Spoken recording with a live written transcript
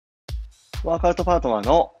ワークアウトパートナー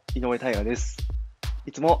の井上大雅です。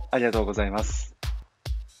いつもありがとうございます。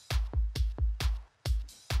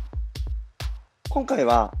今回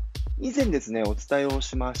は以前ですね、お伝えを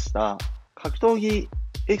しました格闘技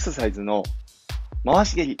エクササイズのまわ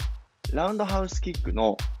し蹴り、ラウンドハウスキック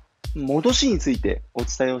の戻しについてお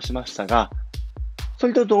伝えをしましたが、そ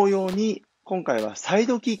れと同様に今回はサイ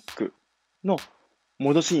ドキックの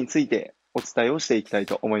戻しについてお伝えをしていきたい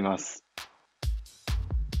と思います。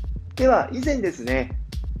では以前ですね、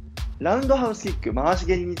ラウンドハウスキック、回し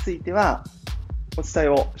蹴りについてはお伝え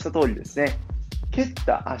をした通りですね、蹴っ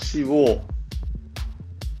た足を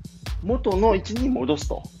元の位置に戻す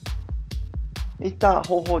といった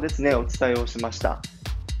方法ですね、お伝えをしました。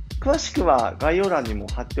詳しくは概要欄にも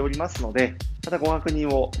貼っておりますので、またご確認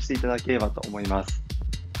をしていただければと思います。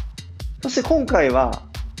そして今回は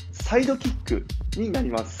サイドキックになり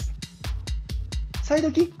ます。サイ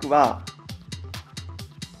ドキックは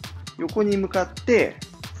横に向かって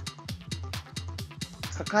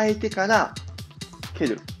抱えてから蹴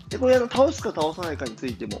る。でこれ倒すか倒さないかにつ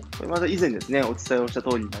いても、これまた以前ですね、お伝えをした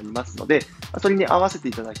通りになりますので、それに合わせて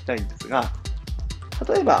いただきたいんですが、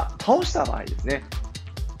例えば倒した場合ですね、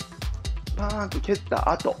パーンと蹴った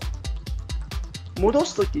後、戻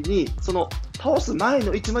すときにその倒す前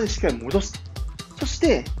の位置までしっかり戻すと。そし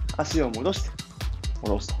て足を戻して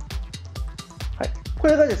戻すと。はい。こ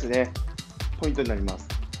れがですね、ポイントになります。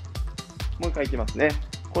もう一回いきますね。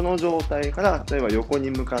この状態から例えば横に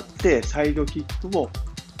向かってサイドキックを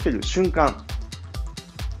蹴る瞬間、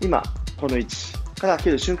今この位置から蹴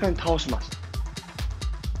る瞬間に倒しまし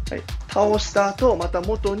た。はい。倒した後また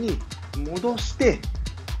元に戻して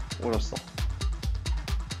下ろすと。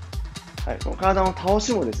はい、この体の倒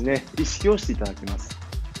しもですね、意識をしていただきます。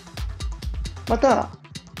また、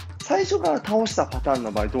最初から倒したパターン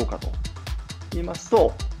の場合どうかと言います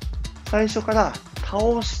と、最初から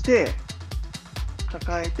倒して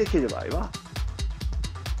抱えて蹴る場合は、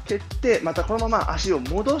蹴ってまたこのまま足を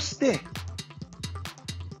戻して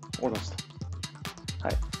下ろすと。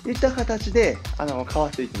はい、いった形で変わ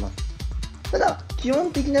っていきます。ただ、基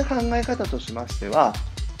本的な考え方としましては、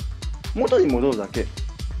元に戻るだけ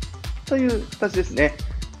という形ですね。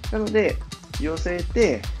なので、寄せ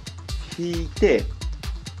て、引いて、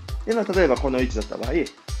で例えばこの位置だった場合、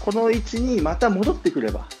この位置にまた戻ってく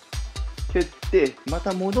れば、蹴って、ま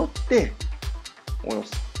た戻って、下ろ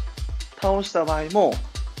す。倒した場合も、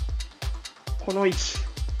この位置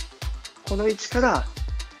から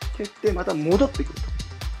蹴って、また戻ってくる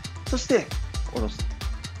と。そして、下ろすと。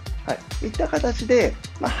はい。いった形で、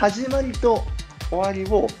始まりと終わり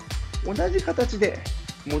を同じ形で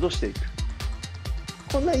戻していく。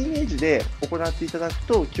こんなイメージで行っていただく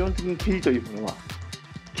と、基本的に蹴りというものは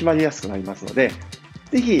決まりやすくなりますので、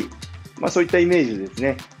ぜひ、そういったイメージでです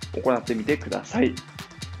ね、行ってみてください。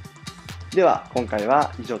では、今回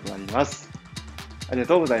は以上となります。ありが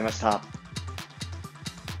とうございました。